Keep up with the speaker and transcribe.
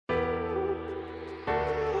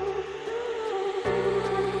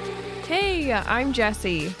Hey, I'm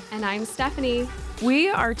Jessie. And I'm Stephanie. We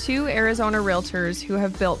are two Arizona realtors who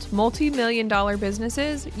have built multi-million-dollar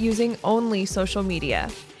businesses using only social media.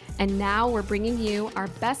 And now we're bringing you our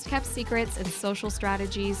best kept secrets and social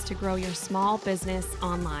strategies to grow your small business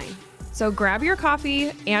online. So grab your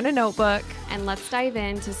coffee and a notebook. And let's dive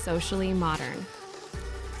into Socially Modern.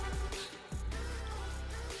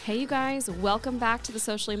 Hey, you guys, welcome back to the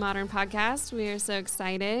Socially Modern podcast. We are so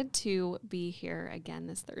excited to be here again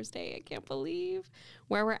this Thursday. I can't believe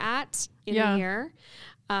where we're at in the year.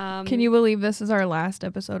 Can you believe this is our last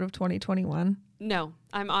episode of 2021? No,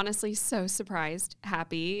 I'm honestly so surprised,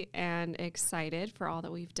 happy, and excited for all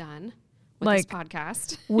that we've done with this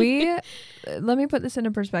podcast. Let me put this into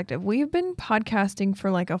perspective. We've been podcasting for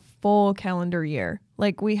like a full calendar year.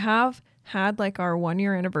 Like we have had like our 1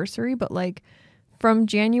 year anniversary, but like from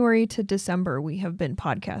January to December, we have been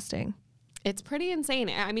podcasting. It's pretty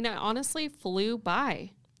insane. I mean, it honestly flew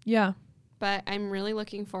by. Yeah. But I'm really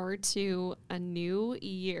looking forward to a new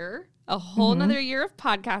year, a whole nother year of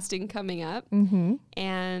podcasting coming up. Mm-hmm.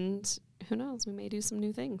 And who knows, we may do some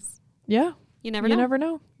new things. Yeah. You never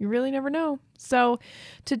know. You really never know. So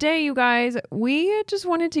today, you guys, we just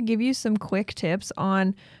wanted to give you some quick tips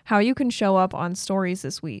on how you can show up on stories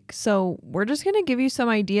this week. So we're just going to give you some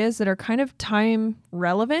ideas that are kind of time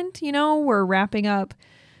relevant. You know, we're wrapping up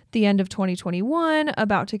the end of 2021,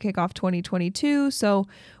 about to kick off 2022. So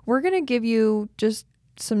we're going to give you just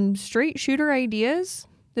some straight shooter ideas.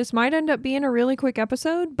 This might end up being a really quick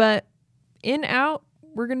episode, but out,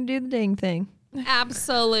 we're going to do the dang thing.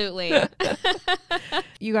 Absolutely.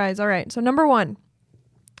 You guys, all right. So number one,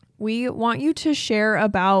 we want you to share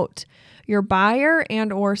about your buyer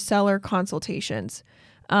and or seller consultations.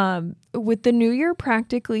 With the new year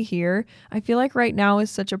practically here, I feel like right now is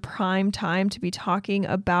such a prime time to be talking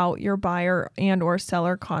about your buyer and or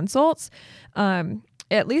seller consults.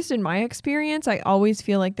 At least in my experience, I always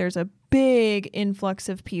feel like there's a big influx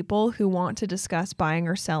of people who want to discuss buying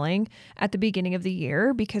or selling at the beginning of the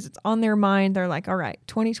year because it's on their mind. They're like, all right,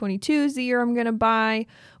 2022 is the year I'm going to buy,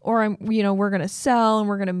 or we're going to sell and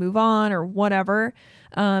we're going to move on or whatever.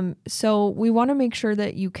 So we want to make sure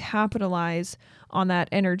that you capitalize on that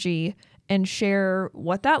energy and share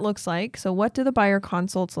what that looks like. So what do the buyer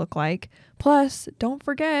consults look like? Plus, don't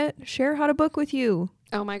forget, share how to book with you.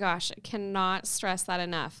 Oh my gosh, I cannot stress that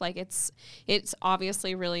enough. Like it's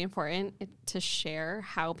obviously really important to share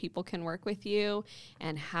how people can work with you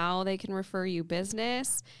and how they can refer you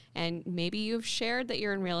business. And maybe you've shared that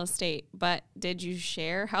you're in real estate, but did you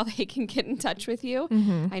share how they can get in touch with you?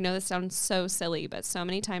 Mm-hmm. I know this sounds so silly, but so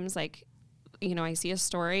many times I see a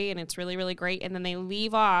story and it's really, really great. And then they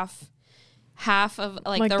leave off half of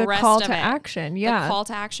like the rest call of to it. Action. Yeah. The call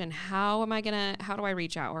to action. How do I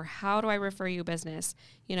reach out, or how do I refer you business?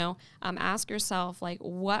 Ask yourself, like,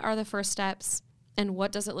 what are the first steps and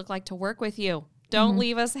what does it look like to work with you? Don't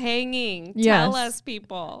leave us hanging. Yes. Tell us,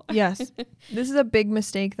 people. Yes. This is a big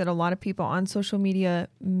mistake that a lot of people on social media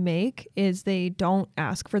make is they don't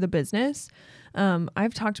ask for the business.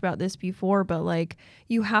 I've talked about this before, but like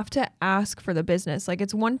you have to ask for the business. Like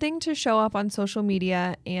it's one thing to show up on social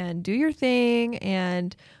media and do your thing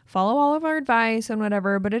and follow all of our advice and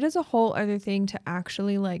whatever, but it is a whole other thing to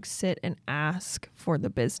actually like sit and ask for the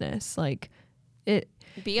business. Like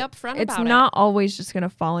be upfront about it. It's not always just going to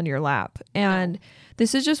fall in your lap. And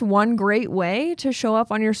this is just one great way to show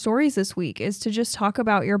up on your stories this week is to just talk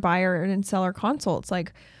about your buyer and seller consults.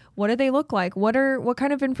 Like, what do they look like? What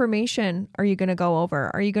kind of information are you going to go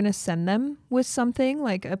over? Are you going to send them with something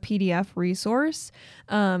like a PDF resource?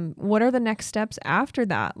 What are the next steps after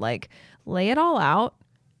that? Like, lay it all out.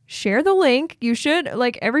 Share the link. You should,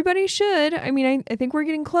 like, everybody should. I mean, I think we're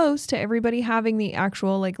getting close to everybody having the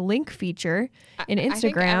actual like link feature in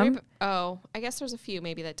Instagram. I guess there's a few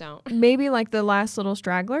maybe that don't. Maybe like the last little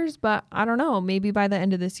stragglers, but I don't know. Maybe by the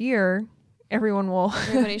end of this year,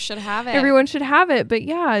 everybody should have it. Everyone should have it. But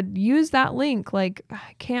yeah, use that link. Like,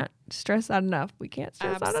 I can't stress that enough. We can't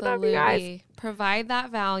stress that enough, you guys. Provide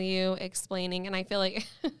that value, explaining. And I feel like,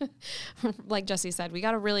 like Jessie said, we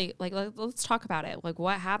got to really, like, let's talk about it. Like,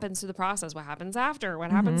 what happens to the process? What happens after?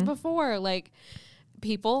 What happens before? Like,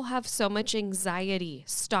 people have so much anxiety.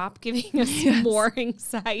 Stop giving us more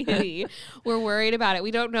anxiety. We're worried about it.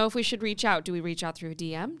 We don't know if we should reach out. Do we reach out through a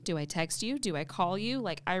DM? Do I text you? Do I call you?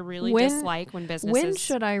 Like, I really dislike when businesses... When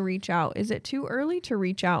should I reach out? Is it too early to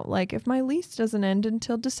reach out? Like, if my lease doesn't end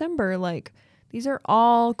until December, like, these are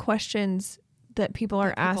all questions that people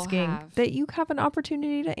are asking that you have an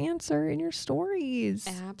opportunity to answer in your stories.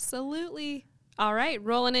 Absolutely. All right,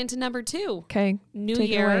 rolling into number 2. Okay. New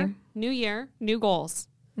year, new goals,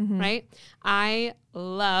 right? I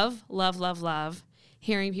love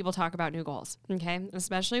hearing people talk about new goals. Okay.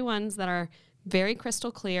 Especially ones that are very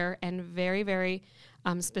crystal clear and very, very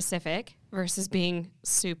specific versus being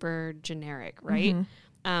super generic. Right.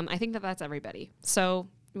 I think that that's everybody. So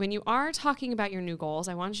when you are talking about your new goals,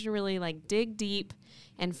 I want you to really like dig deep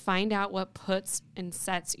and find out what puts and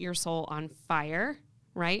sets your soul on fire,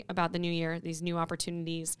 right? About the new year, these new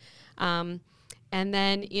opportunities. And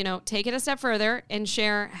then, take it a step further and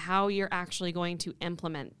share how you're actually going to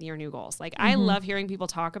implement your new goals. Like I love hearing people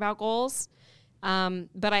talk about goals.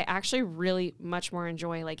 But I actually really much more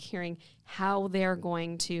enjoy like hearing how they're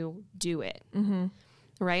going to do it.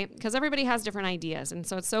 Right? Because everybody has different ideas. And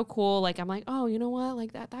so it's so cool. Like, I'm like, oh, you know what?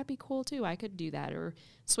 Like that'd be cool too. I could do that or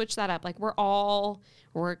switch that up. Like we're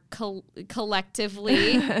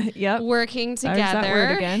collectively working together. There's that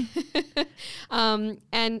word again.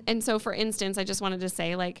 And so for instance, I just wanted to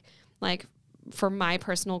say like for my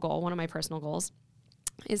personal goal, one of my personal goals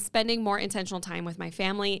is spending more intentional time with my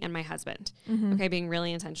family and my husband. Okay. Being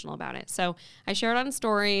really intentional about it. So I shared on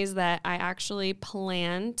stories that I actually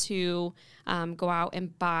plan to go out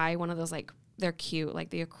and buy one of those, like they're cute,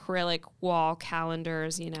 like the acrylic wall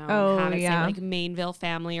calendars, have it say like Mainville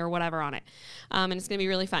family or whatever on it. And it's going to be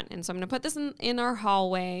really fun. And so I'm going to put this in our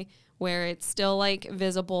hallway where it's still like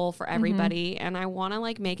visible for everybody. And I want to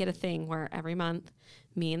like make it a thing where every month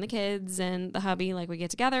me and the kids and the hubby, like we get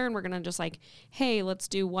together and we're going to just like, hey, let's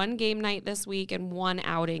do one game night this week and one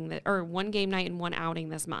game night and one outing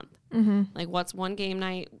this month. Like what's one game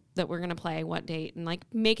night that we're going to play, what date, and like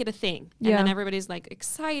make it a thing. And then everybody's like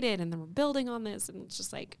excited and then we're building on this. And it's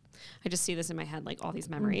just like, I just see this in my head, like all these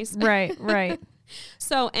memories. Right.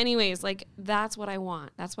 So anyways, like that's what I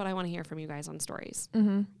want. That's what I want to hear from you guys on stories.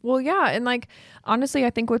 Well, yeah. And like, honestly, I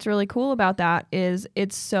think what's really cool about that is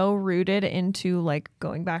it's so rooted into like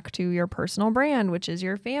going back to your personal brand, which is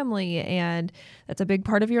your family. And that's a big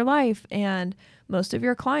part of your life. And most of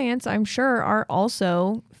your clients, I'm sure, are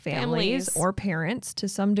also families or parents to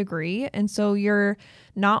some degree. And so you're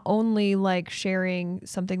not only like sharing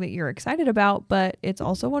something that you're excited about, but it's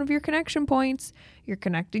also one of your connection points. You're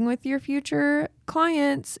connecting with your future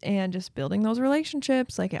clients and just building those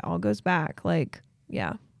relationships. Like it all goes back. Like,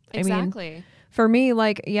 yeah. Exactly. I mean, for me,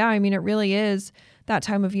 like, yeah, I mean, it really is that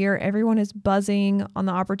time of year. Everyone is buzzing on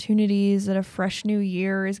the opportunities that a fresh new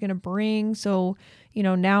year is going to bring. So,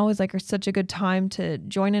 now is like such a good time to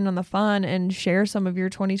join in on the fun and share some of your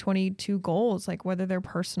 2022 goals, like whether they're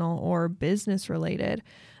personal or business related.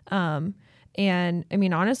 And I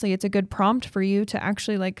mean, honestly, it's a good prompt for you to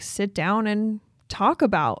actually like sit down and talk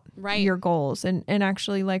about your goals and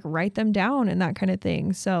actually like write them down and that kind of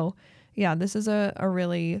thing. So yeah, this is a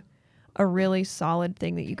really solid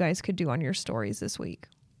thing that you guys could do on your stories this week.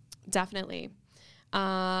 Definitely.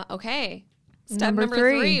 Okay. Step number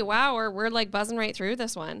three. Wow, we're like buzzing right through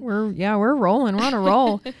this one. We're rolling. We're on a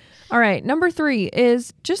roll. All right. Number 3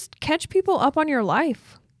 is just catch people up on your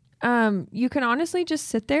life. You can honestly just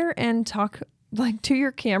sit there and talk like to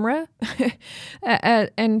your camera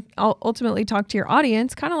and ultimately talk to your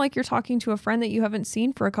audience, kind of like you're talking to a friend that you haven't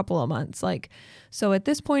seen for a couple of months. Like, so at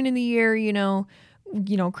this point in the year,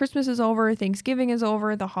 Christmas is over, Thanksgiving is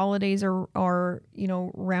over, the holidays are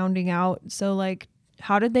rounding out. So like,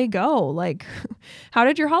 how did they go? Like, how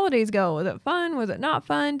did your holidays go? Was it fun? Was it not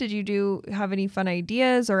fun? Did you have any fun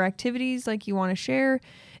ideas or activities like you want to share?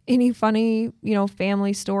 Any funny,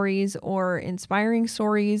 family stories or inspiring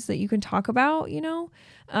stories that you can talk about,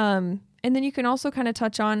 and then you can also kind of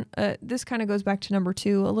touch on, this kind of goes back to number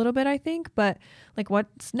 2 a little bit, I think, but like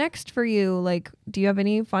what's next for you? Like, do you have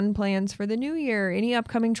any fun plans for the new year? Any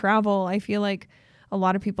upcoming travel? I feel like a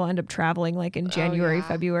lot of people end up traveling like in January,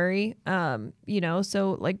 February,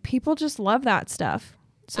 so like people just love that stuff.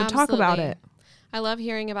 So Absolutely. Talk about it. I love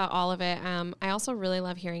hearing about all of it. I also really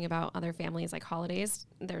love hearing about other families, like holidays,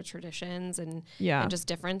 their traditions and just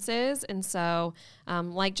differences. And so,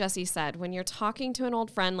 like Jesse said, when you're talking to an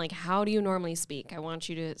old friend, like how do you normally speak? I want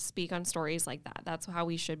you to speak on stories like that. That's how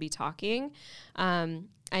we should be talking.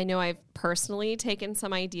 I know I've personally taken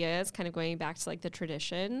some ideas, kind of going back to like the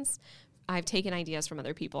traditions. I've taken ideas from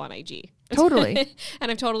other people on IG. Totally.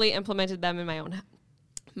 And I've totally implemented them in my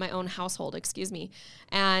own household,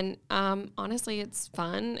 And honestly, it's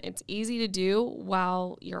fun. It's easy to do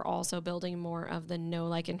while you're also building more of the know,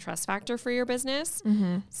 like, and trust factor for your business.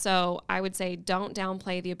 So I would say don't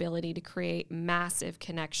downplay the ability to create massive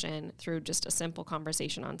connection through just a simple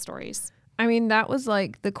conversation on stories. I mean, that was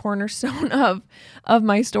like the cornerstone of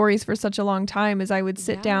my stories for such a long time, is I would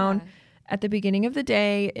sit down at the beginning of the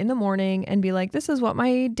day in the morning and be like, this is what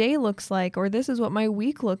my day looks like, or this is what my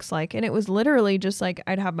week looks like. And it was literally just like,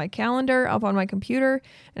 I'd have my calendar up on my computer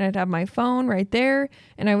and I'd have my phone right there.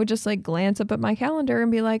 And I would just like glance up at my calendar and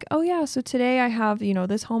be like, oh yeah, so today I have, you know,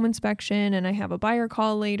 this home inspection and I have a buyer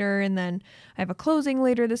call later. And then I have a closing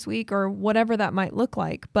later this week, or whatever that might look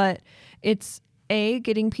like. But it's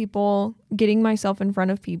getting myself in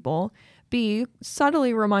front of people. B,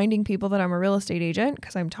 subtly reminding people that I'm a real estate agent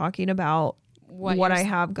because I'm talking about what I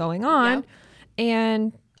have going on.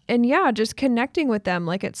 Yep. And yeah, just connecting with them.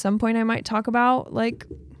 Like at some point I might talk about like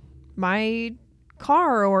my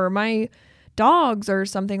car or my dogs or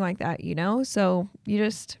something like that, you know? So you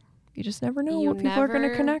just never know what people are going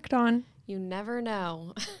to connect on. You never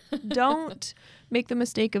know. Don't make the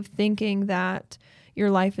mistake of thinking that your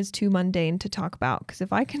life is too mundane to talk about. Because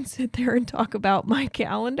if I can sit there and talk about my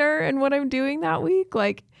calendar and what I'm doing that week,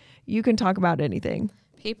 like you can talk about anything.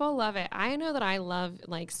 People love it. I know that I love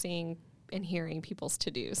like seeing and hearing people's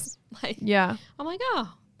to-dos. Like, yeah, I'm like,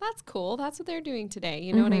 oh, that's cool. That's what they're doing today.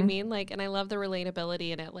 You know what I mean? Like, and I love the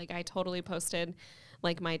relatability in it. Like I totally posted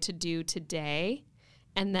like my to-do today.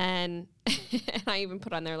 And then and I even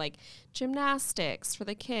put on there like gymnastics for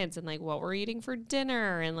the kids and like what we're eating for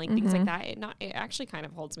dinner and like things like that. It actually kind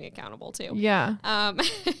of holds me accountable too. Yeah.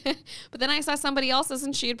 But then I saw somebody else's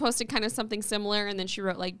and she had posted kind of something similar, and then she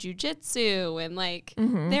wrote like jujitsu and like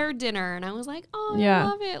their dinner, and I was like, oh, I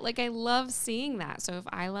love it. Like I love seeing that. So if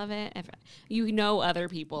I love it, if you know other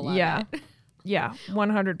people love it. Yeah.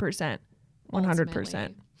 100%.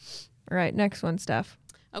 100%. All right. Next one, Steph.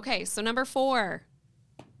 Okay. So number 4.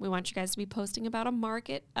 We want you guys to be posting about a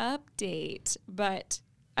market update, but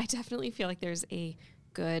I definitely feel like there's a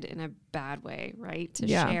good and a bad way, right, to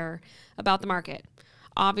share about the market.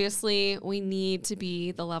 Obviously, we need to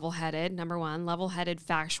be the level-headed, number 1, level-headed,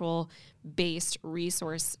 factual-based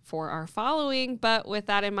resource for our following. But with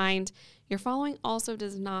that in mind, your following also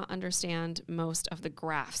does not understand most of the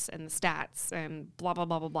graphs and the stats and blah, blah,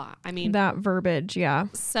 blah, blah, blah. I mean, that verbiage, yeah.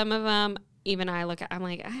 Some of them, even I look at, I'm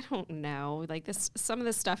like, I don't know. Like some of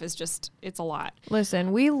this stuff is just, it's a lot.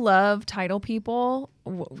 Listen, we love title people.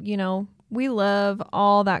 You know, we love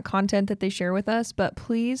all that content that they share with us, but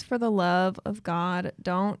please, for the love of God,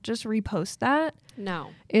 don't just repost that. No.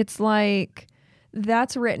 It's like,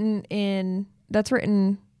 that's written in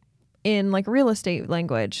like real estate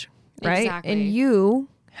language, right? Exactly. And you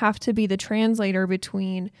have to be the translator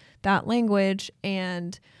between that language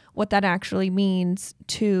and what that actually means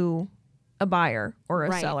to a buyer or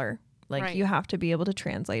a seller. Like you have to be able to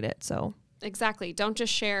translate it. So exactly. Don't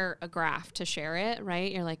just share a graph to share it,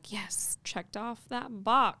 right? You're like, yes, checked off that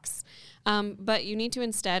box. But you need to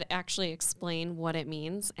instead actually explain what it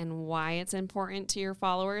means and why it's important to your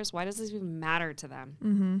followers. Why does this even matter to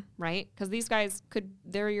them? Right? Because these guys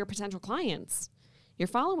they're your potential clients. You're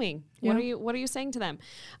following. Yeah. What are you saying to them?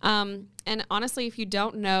 And honestly, if you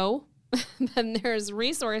don't know, then there's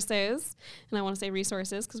resources, and I want to say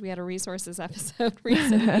resources because we had a resources episode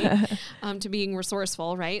recently, to being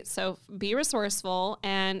resourceful, right? So be resourceful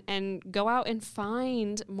and go out and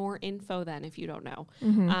find more info then if you don't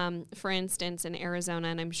know. For instance, in Arizona,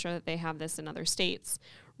 and I'm sure that they have this in other states,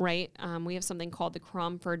 right? We have something called the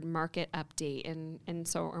Cromford Market Update and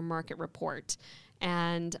so our market report.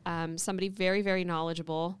 And somebody very, very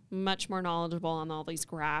knowledgeable, much more knowledgeable on all these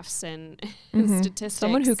graphs and statistics.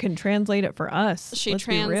 Someone who can translate it for us. She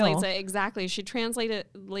translates it, exactly. She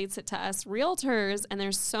translates it to us realtors. And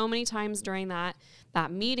there's so many times during that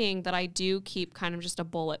meeting that I do keep kind of just a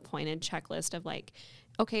bullet pointed checklist of like,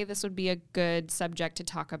 okay, this would be a good subject to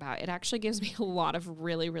talk about. It actually gives me a lot of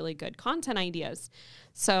really, really good content ideas.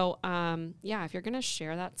 So, if you're going to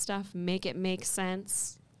share that stuff, make it make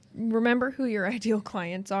sense. Remember who your ideal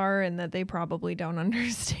clients are and that they probably don't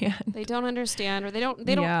understand. They don't understand, or they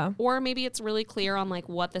don't, or maybe it's really clear on like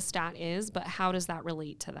what the stat is, but how does that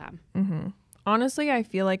relate to them? Honestly, I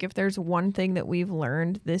feel like if there's one thing that we've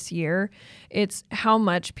learned this year, it's how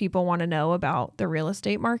much people want to know about the real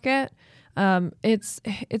estate market.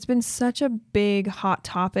 It's been such a big hot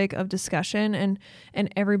topic of discussion,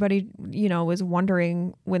 and everybody, is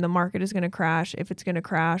wondering when the market is going to crash, if it's going to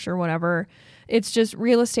crash or whatever. It's just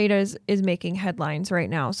real estate is making headlines right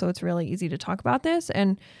now. So it's really easy to talk about this.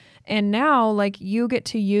 And now like you get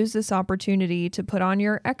to use this opportunity to put on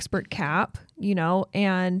your expert cap,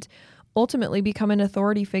 and ultimately become an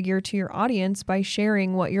authority figure to your audience by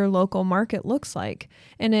sharing what your local market looks like.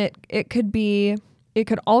 And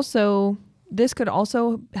this could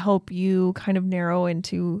also help you kind of narrow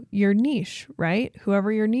into your niche, right?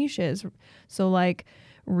 Whoever your niche is. So like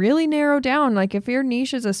really narrow down. Like if your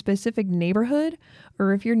niche is a specific neighborhood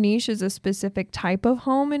or if your niche is a specific type of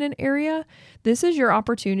home in an area, this is your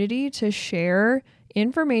opportunity to share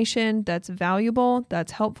information that's valuable,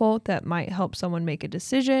 that's helpful, that might help someone make a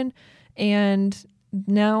decision. And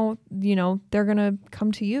now, they're going to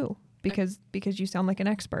come to you because you sound like an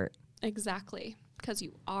expert. Exactly. Because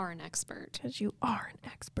you are an expert.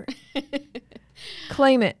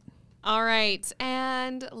 Claim it. All right.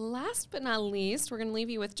 And last but not least, we're going to leave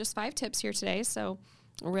you with just 5 tips here today. So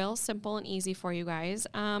real simple and easy for you guys.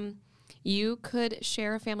 You could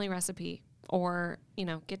share a family recipe or,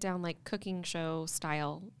 get down like cooking show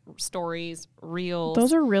style stories, reels.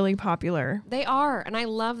 Those are really popular. They are. And I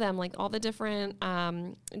love them. Like all the different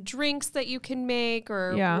drinks that you can make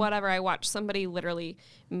or whatever. I watched somebody literally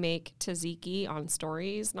make tzatziki on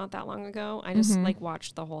stories not that long ago. I just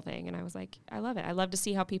watched the whole thing and I was like, I love it. I love to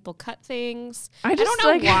see how people cut things. I don't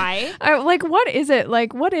know why. What is it?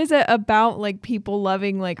 Like, what is it about like people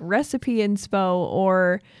loving like recipe inspo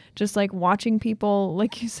or just like watching people,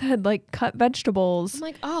 like you said, like cut vegetables? I'm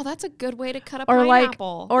like, oh, that's a good way to cut a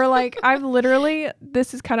pineapple. I've literally,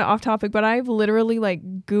 this is kind of off topic, but I've literally like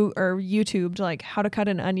YouTubed like how to cut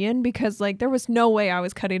an onion because like there was no way I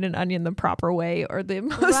was cutting an onion the proper way or the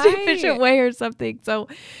most efficient way or something. So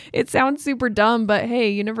it sounds super dumb, but hey,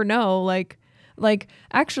 you never know. Like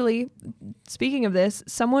actually, speaking of this,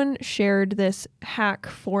 someone shared this hack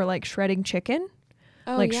for like shredding chicken.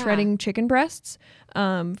 Shredding chicken breasts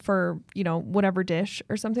for whatever dish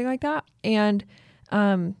or something like that, and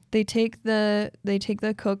they take the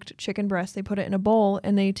cooked chicken breast, they put it in a bowl,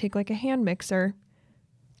 and they take like a hand mixer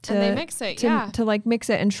and they mix it to like mix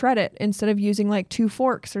it and shred it instead of using like 2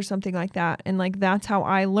 forks or something like that. And like that's how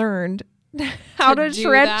I learned how to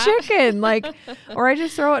shred chicken, like, or I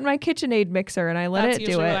just throw it in my KitchenAid mixer and I let it do it. That's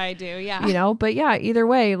usually what I do, yeah. But yeah, either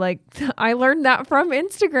way, like I learned that from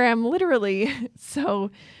Instagram, literally.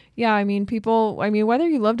 So yeah, I mean, whether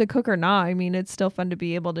you love to cook or not, I mean, it's still fun to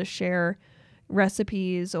be able to share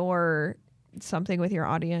recipes or something with your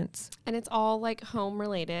audience. And it's all like home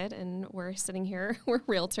related. And we're sitting here, we're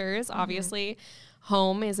realtors. Obviously,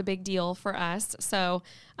 home is a big deal for us. So,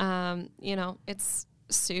 it's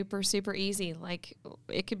super, super easy. Like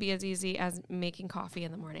it could be as easy as making coffee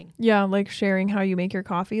in the morning. Yeah, like sharing how you make your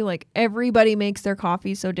coffee. Like everybody makes their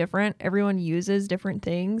coffee so different. Everyone uses different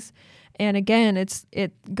things. And again,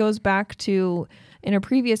 it goes back to, in a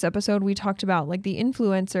previous episode, we talked about like the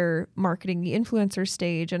influencer marketing, the influencer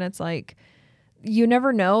stage. And it's like, you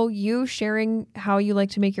never know, you sharing how you like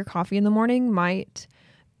to make your coffee in the morning might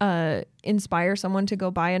inspire someone to go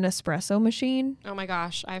buy an espresso machine. Oh my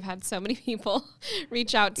gosh, I've had so many people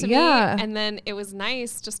reach out to me, and then it was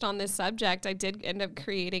nice just on this subject. I did end up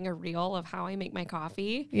creating a reel of how I make my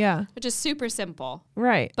coffee. Yeah, which is super simple.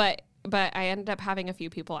 Right. But I ended up having a few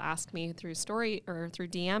people ask me through story or through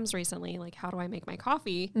DMs recently, like, how do I make my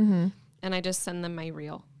coffee? And I just send them my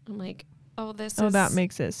reel. I'm like, that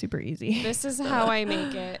makes it super easy. This is how I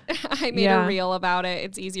make it. I made a reel about it.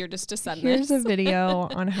 It's easier just to send Here's a video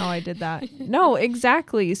on how I did that. No,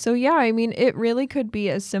 exactly. So yeah, I mean, it really could be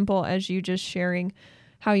as simple as you just sharing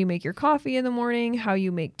how you make your coffee in the morning, how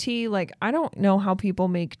you make tea. Like, I don't know how people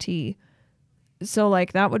make tea. So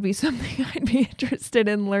like that would be something I'd be interested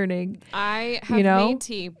in learning. I have made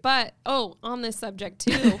tea, but on this subject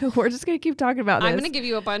too. We're just going to keep talking about this. I'm going to give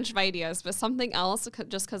you a bunch of ideas, but something else,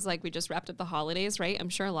 just because like we just wrapped up the holidays, right? I'm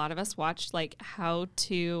sure a lot of us watched like how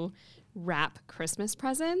to wrap Christmas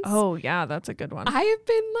presents. Oh yeah, that's a good one. I have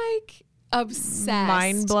been like obsessed.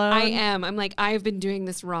 Mind blown. I am. I'm like, I've been doing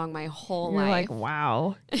this wrong my whole life. You're like,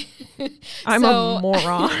 wow. I'm a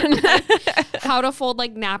moron. How to fold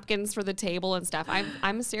like napkins for the table and stuff.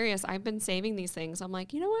 I'm serious. I've been saving these things. I'm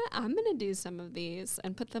like, you know what? I'm going to do some of these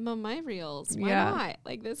and put them on my reels. Why not?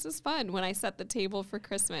 Like, this is fun when I set the table for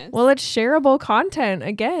Christmas. Well, it's shareable content.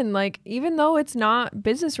 Again, like, even though it's not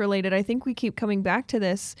business related, I think we keep coming back to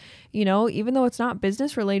this, even though it's not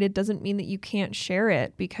business related, doesn't mean that you can't share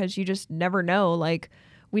it, because you just never know. Like,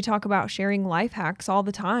 we talk about sharing life hacks all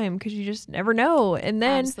the time because you just never know. And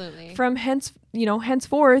then from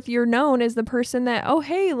henceforth, you're known as the person that, oh,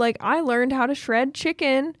 hey, like I learned how to shred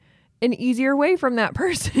chicken an easier way from that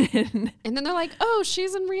person. And then they're like, oh,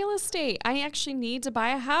 she's in real estate. I actually need to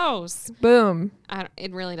buy a house. Boom.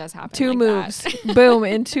 It really does happen. 2 moves. Boom.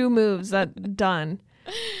 In 2 moves. That done.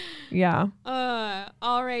 Yeah.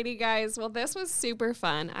 Alrighty, guys. Well, this was super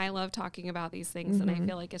fun. I love talking about these things, and I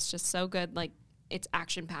feel like it's just so good. Like, it's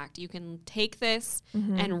action packed. You can take this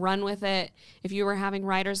and run with it. If you were having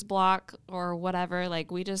writer's block or whatever,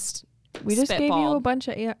 like we just gave you a bunch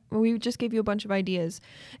of ideas,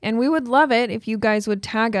 and we would love it if you guys would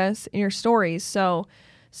tag us in your stories. So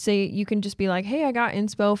say, you can just be like, hey, I got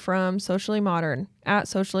inspo from Socially Modern at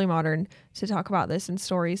Socially Modern to talk about this in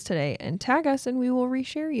stories today, and tag us and we will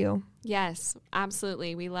reshare you. Yes,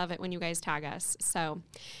 absolutely. We love it when you guys tag us. So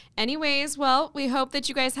anyways, well, we hope that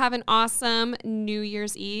you guys have an awesome New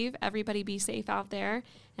Year's Eve. Everybody be safe out there,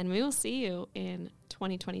 and we will see you in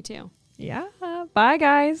 2022. Yeah. Bye,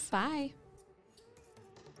 guys. Bye.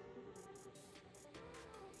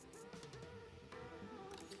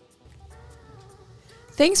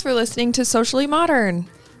 Thanks for listening to Socially Modern.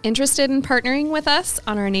 Interested in partnering with us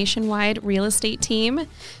on our nationwide real estate team?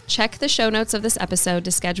 Check the show notes of this episode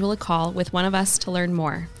to schedule a call with one of us to learn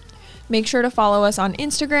more. Make sure to follow us on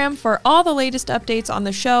Instagram for all the latest updates on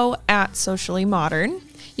the show at Socially Modern.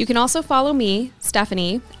 You can also follow me,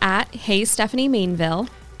 Stephanie, at Hey Stephanie Mainville.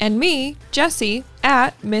 And me, Jessie,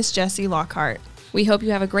 at Miss Jessie Lockhart. We hope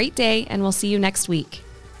you have a great day, and we'll see you next week.